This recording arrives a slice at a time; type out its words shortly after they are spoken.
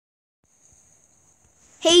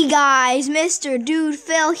Hey guys, Mr. Dude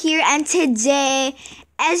Phil here, and today,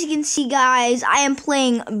 as you can see guys, I am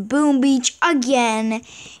playing Boom Beach again.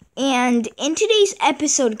 And in today's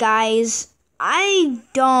episode guys, I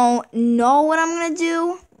don't know what I'm gonna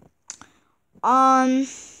do. I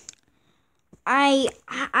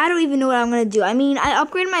don't even know what I'm gonna do. I mean, I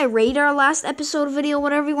upgraded my radar last episode video,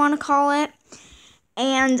 whatever you want to call it.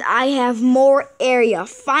 And I have more area,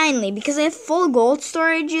 finally, because I have full gold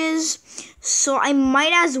storages. So I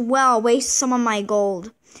might as well waste some of my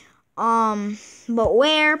gold. But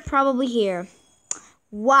where? Probably here.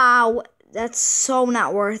 Wow, that's so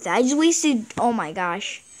not worth it. I just wasted, oh my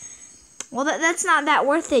gosh. Well, that's not that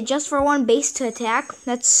worth it. Just for one base to attack,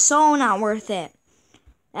 that's so not worth it.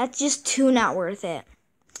 That's just too not worth it.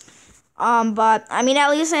 But, I mean, at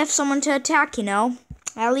least I have someone to attack, you know?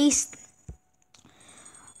 At least,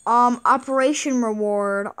 operation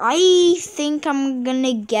reward. I think I'm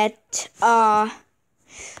gonna get, I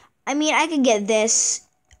mean, I could get this,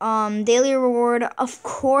 daily reward. Of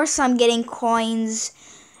course, I'm getting coins.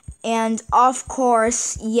 And, of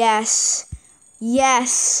course, yes,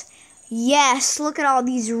 look at all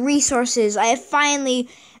these resources. I have finally,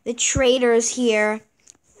 the trader's here.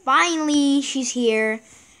 Finally, she's here.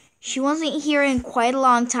 She wasn't here in quite a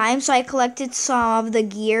long time, so I collected some of the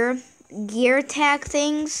gear tag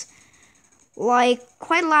things. Like,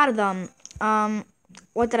 quite a lot of them.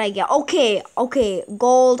 What did I get? Okay,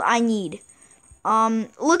 gold I need.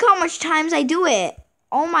 Look how much times I do it.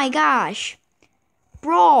 Oh my gosh.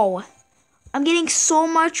 Bro, I'm getting so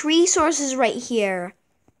much resources right here.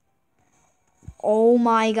 Oh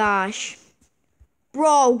my gosh.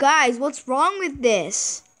 Bro, guys, what's wrong with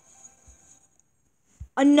this?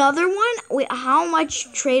 Another one? Wait, how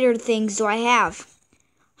much trader things do I have?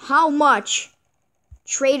 How much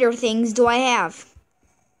trader things do I have?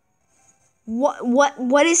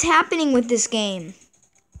 What is happening with this game?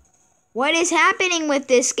 What is happening with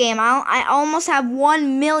this game? I almost have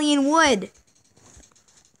 1 million wood.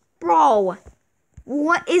 Bro,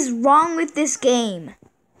 what is wrong with this game?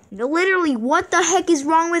 Literally, what the heck is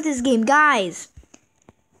wrong with this game? Guys,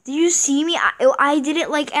 did you see me? I did it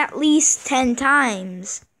like at least 10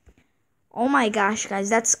 times. Oh my gosh, guys,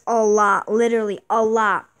 that's a lot. Literally, a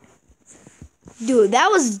lot. Dude, that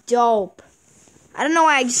was dope. I don't know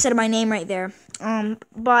why I just said my name right there.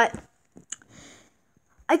 But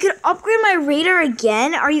I could upgrade my radar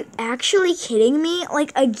again? Are you actually kidding me?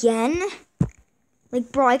 Like, again?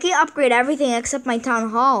 Like, bro, I can upgrade everything except my town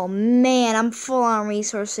hall. Man, I'm full on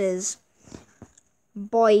resources.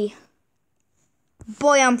 Boy,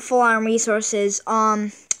 I'm full on resources.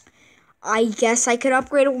 I guess I could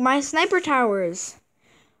upgrade my sniper towers.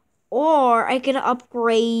 Or I could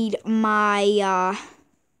upgrade my,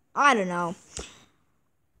 I don't know.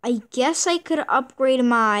 I guess I could upgrade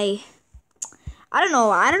my, I don't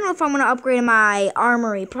know if I'm going to upgrade my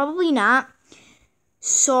armory. Probably not.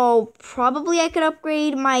 So, probably I could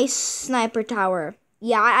upgrade my sniper tower.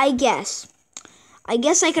 Yeah, I guess. I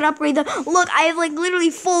guess I could upgrade the, look, I have like literally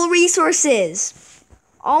full resources.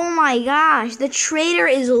 Oh my gosh, the trader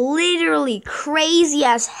is literally crazy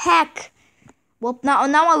as heck. Well, now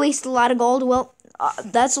I wasted a lot of gold. Well,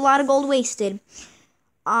 that's a lot of gold wasted.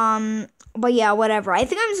 But yeah, whatever. I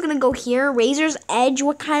think I'm just gonna go here. Razor's Edge.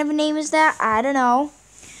 What kind of a name is that? I don't know.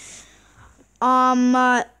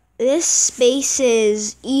 This space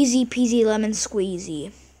is easy peasy lemon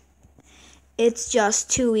squeezy. It's just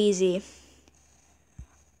too easy.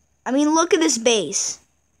 I mean, look at this base.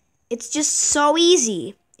 It's just so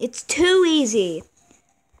easy. It's too easy.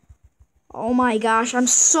 Oh my gosh, I'm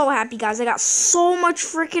so happy, guys. I got so much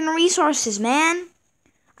freaking resources, man.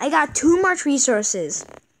 I got too much resources.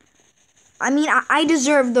 I mean, I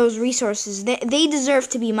deserve those resources. They deserve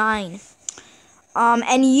to be mine.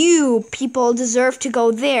 And you people deserve to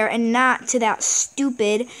go there and not to that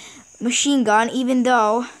stupid machine gun, even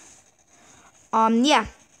though, yeah.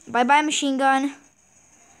 Bye-bye, machine gun.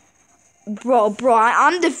 Bro,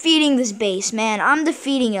 I'm defeating this base, man. I'm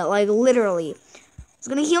defeating it, like, literally. I was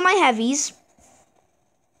gonna heal my heavies.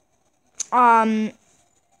 I'm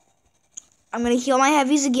gonna heal my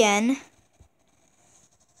heavies again.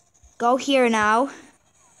 Go here now.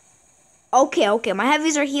 Okay, my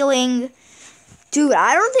heavies are healing. Dude,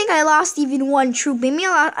 I don't think I lost even one troop. Maybe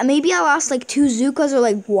I lost like 2 Zookas or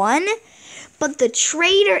like 1. But the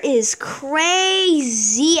trader is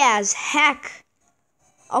crazy as heck.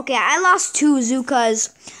 Okay, I lost 2 Zookas.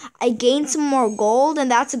 I gained some more gold, and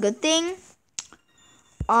that's a good thing.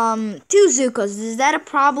 2 Zookas, is that a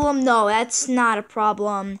problem? No, that's not a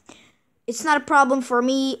problem. It's not a problem for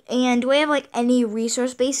me. And do I have like any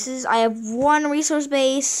resource bases? I have 1 resource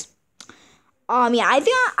base. Yeah, I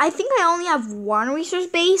think I only have one resource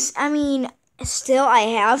base. I mean, still I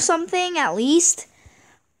have something at least.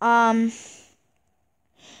 Um,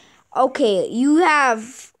 okay, you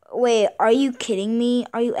have. Wait, are you kidding me?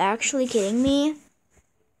 Are you actually kidding me?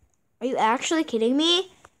 Are you actually kidding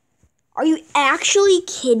me? Are you actually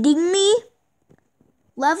kidding me?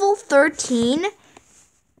 Level 13,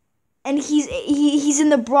 and he's in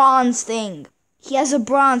the bronze thing. He has a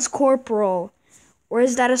bronze corporal. Or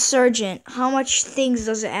is that a sergeant? How much things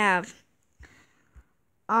does it have?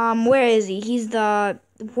 Where is he? He's the...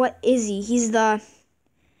 What is he? He's the...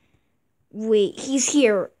 Wait, he's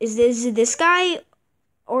here. Is it this guy?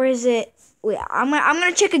 Or is it... Wait, I'm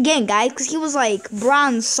gonna check again, guys, because he was like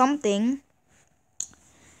bronze something.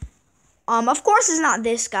 Of course it's not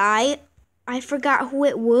this guy. I forgot who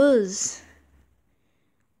it was.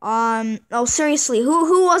 Oh, seriously,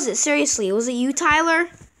 who was it? Seriously, was it you, Tyler?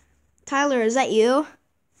 Tyler, is that you?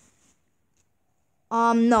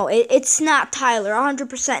 No, it's not Tyler.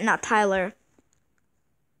 100% not Tyler.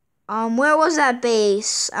 Where was that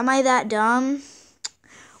base? Am I that dumb?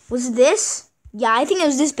 Was it this? Yeah, I think it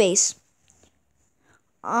was this base.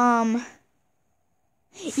 Yeah,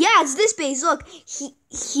 it's this base. Look,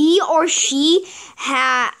 he or she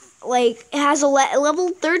has a level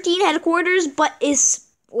 13 headquarters, but is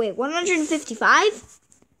 155.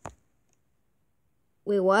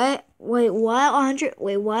 Wait, what? Wait, what? 100?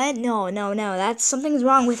 Wait, what? No. That's something's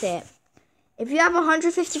wrong with it. If you have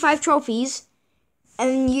 155 trophies,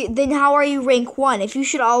 then how are you rank 1? If you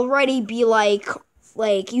should already be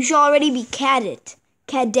you should already be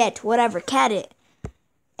cadet, whatever, cadet.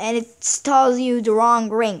 And it tells you the wrong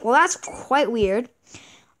rank. Well, that's quite weird.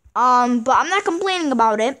 But I'm not complaining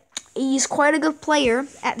about it. He's quite a good player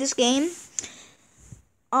at this game.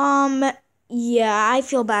 Yeah, I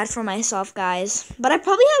feel bad for myself, guys. But I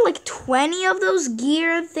probably had like 20 of those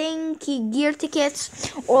gear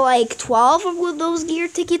tickets, or like 12 of those gear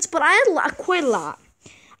tickets. But I had quite a lot.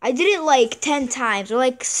 I did it like 10 times, or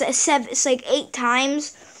like 8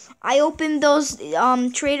 times. I opened those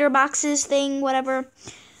trader boxes thing, whatever.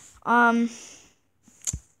 How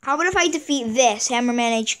about if I defeat this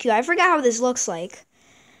Hammerman HQ? I forgot how this looks like.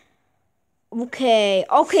 Okay,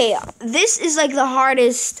 this is like the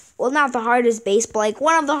hardest, well, not the hardest base, but like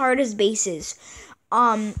one of the hardest bases.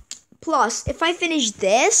 Plus, if I finish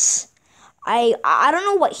this, I don't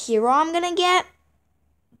know what hero I'm gonna get,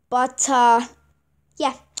 but,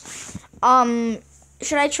 yeah.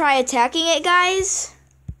 Should I try attacking it, guys?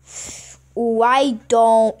 Ooh, I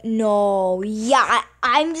don't know. Yeah,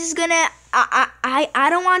 I'm just gonna, I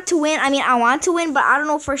don't want to win. I mean, I want to win, but I don't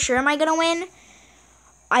know for sure am I gonna win.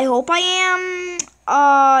 I hope I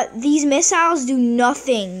am. These missiles do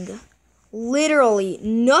nothing. Literally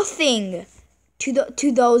nothing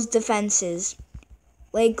to those defenses.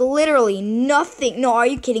 Like, literally nothing. No, are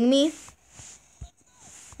you kidding me?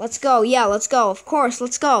 Let's go. Yeah, let's go. Of course,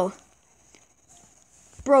 let's go.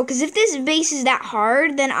 Bro, because if this base is that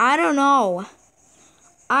hard, then I don't know.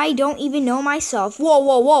 I don't even know myself.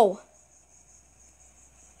 Whoa.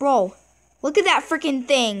 Bro, look at that freaking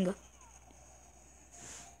thing.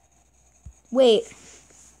 Wait.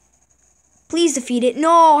 Please defeat it.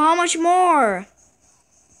 No, how much more?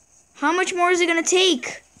 How much more is it gonna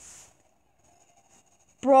take?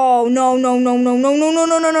 Bro,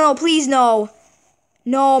 no, please no.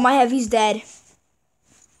 No, my heavy's dead.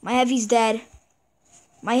 My heavy's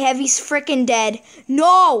freaking dead.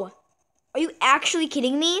 No! Are you actually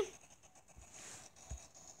kidding me?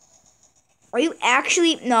 Are you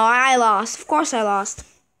actually? No, I lost. Of course I lost.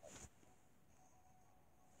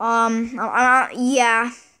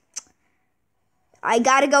 Yeah. I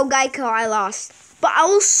gotta go Geico, I lost. But I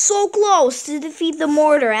was so close to defeat the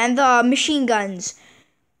mortar and the machine guns.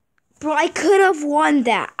 Bro, I could have won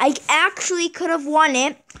that. I actually could have won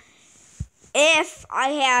it if I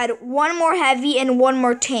had one more heavy and one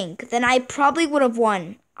more tank. Then I probably would have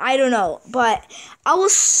won. I don't know. But I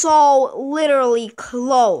was so literally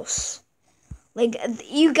close. Like,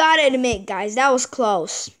 you gotta admit, guys, that was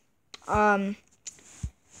close.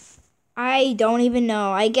 I don't even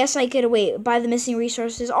know. I guess I could buy the missing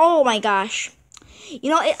resources. Oh my gosh. You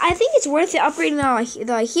know, I think it's worth it upgrading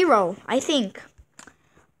the hero. I think.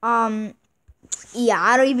 Yeah,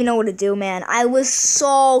 I don't even know what to do, man. I was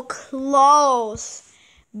so close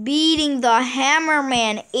beating the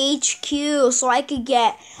Hammerman HQ so I could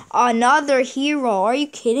get another hero. Are you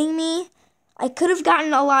kidding me? I could have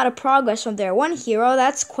gotten a lot of progress from there. One hero,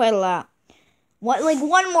 that's quite a lot.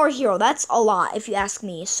 One more hero, that's a lot if you ask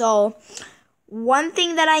me. So, one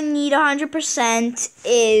thing that I need 100%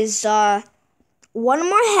 is one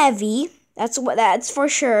more heavy. That's for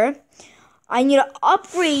sure. I need to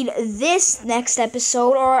upgrade this next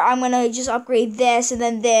episode, or I'm gonna just upgrade this, and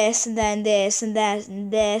then this, and then this, and that,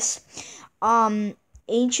 and this.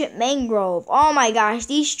 Ancient mangrove. Oh my gosh,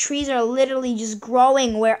 these trees are literally just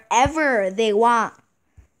growing wherever they want.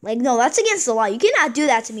 Like, no, that's against the law. You cannot do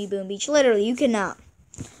that to me, Boom Beach. Literally, you cannot.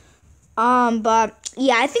 But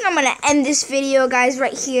yeah, I think I'm gonna end this video, guys,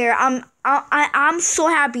 right here. I'm so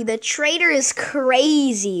happy. The trader is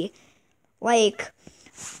crazy. Like,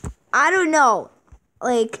 I don't know.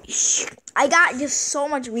 Like, I got just so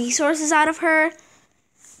much resources out of her.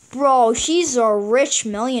 Bro, she's a rich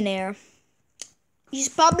millionaire. She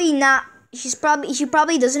probably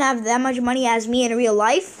doesn't have that much money as me in real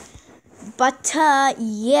life. But,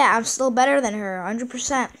 yeah, I'm still better than her,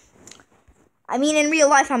 100%. I mean, in real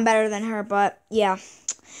life, I'm better than her, but, yeah.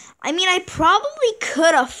 I mean, I probably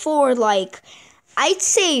could afford, like, I'd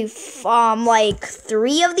say, like,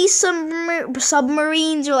 3 of these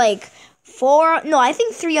submarines, or, like, 4. No, I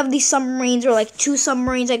think 3 of these submarines, or, like, 2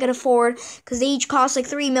 submarines I could afford, because they each cost, like,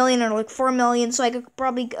 3 million, or, like, 4 million, so I could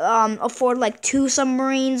probably, afford, like, 2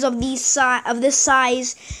 submarines of this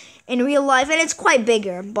size in real life, and it's quite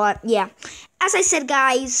bigger. But yeah, as I said,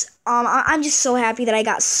 guys, I'm just so happy that I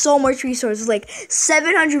got so much resources, like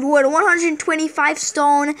 700 wood, 125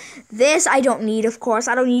 stone. This I don't need, of course.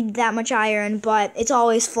 I don't need that much iron, but it's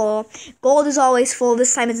always full. Gold is always full.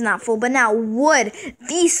 This time it's not full. But now wood,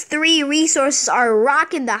 these 3 resources are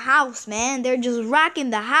rocking the house, man. They're just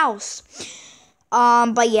rocking the house.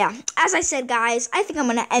 But yeah, as I said, guys, I think I'm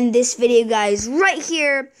gonna end this video, guys, right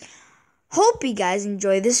here. Hope you guys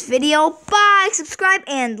enjoyed this video. Bye, subscribe,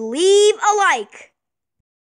 and leave a like.